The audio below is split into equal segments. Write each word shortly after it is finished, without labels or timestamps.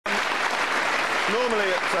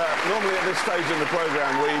Normally at this stage in the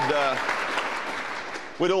programme,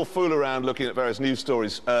 we'd all fool around looking at various news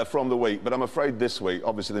stories from the week, but I'm afraid this week,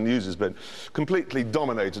 obviously, the news has been completely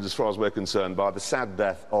dominated, as far as we're concerned, by the sad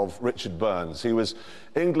death of Richard Burns. He was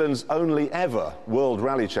England's only ever World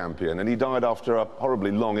Rally Champion, and he died after a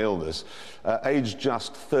horribly long illness, aged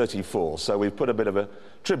just 34. So we've put a bit of a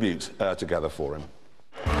tribute together for him.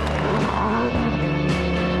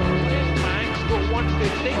 Max got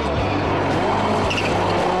 150.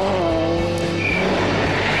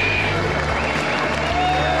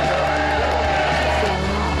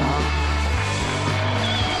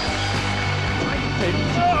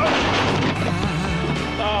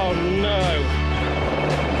 Oh no!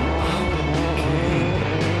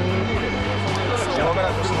 You're the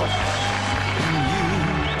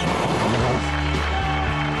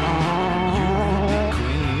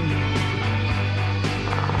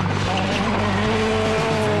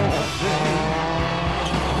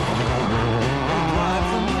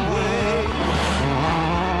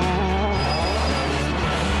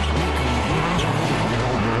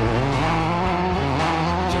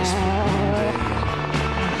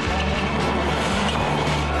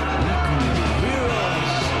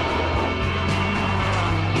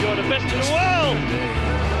best in the world!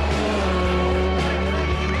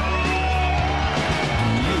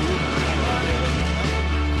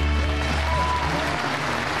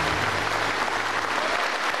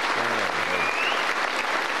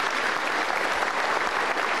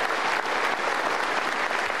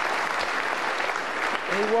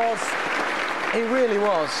 He really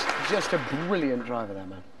was just a brilliant driver, that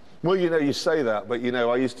man. Well, you know, you say that, but, you know,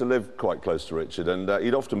 I used to live quite close to Richard, and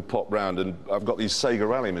he'd often pop round, and I've got these Sega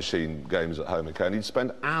Rally Machine games at home, okay, and he'd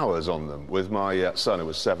spend hours on them with my son, who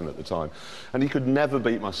was 7 at the time, and he could never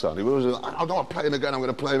beat my son. He was like, I'm not playing again, I'm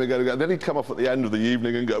going to play him again. Then he'd come off at the end of the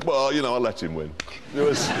evening and go, well, you know, I'll let him win. It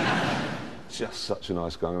was just such a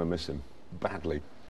nice guy. I'm going to miss him badly.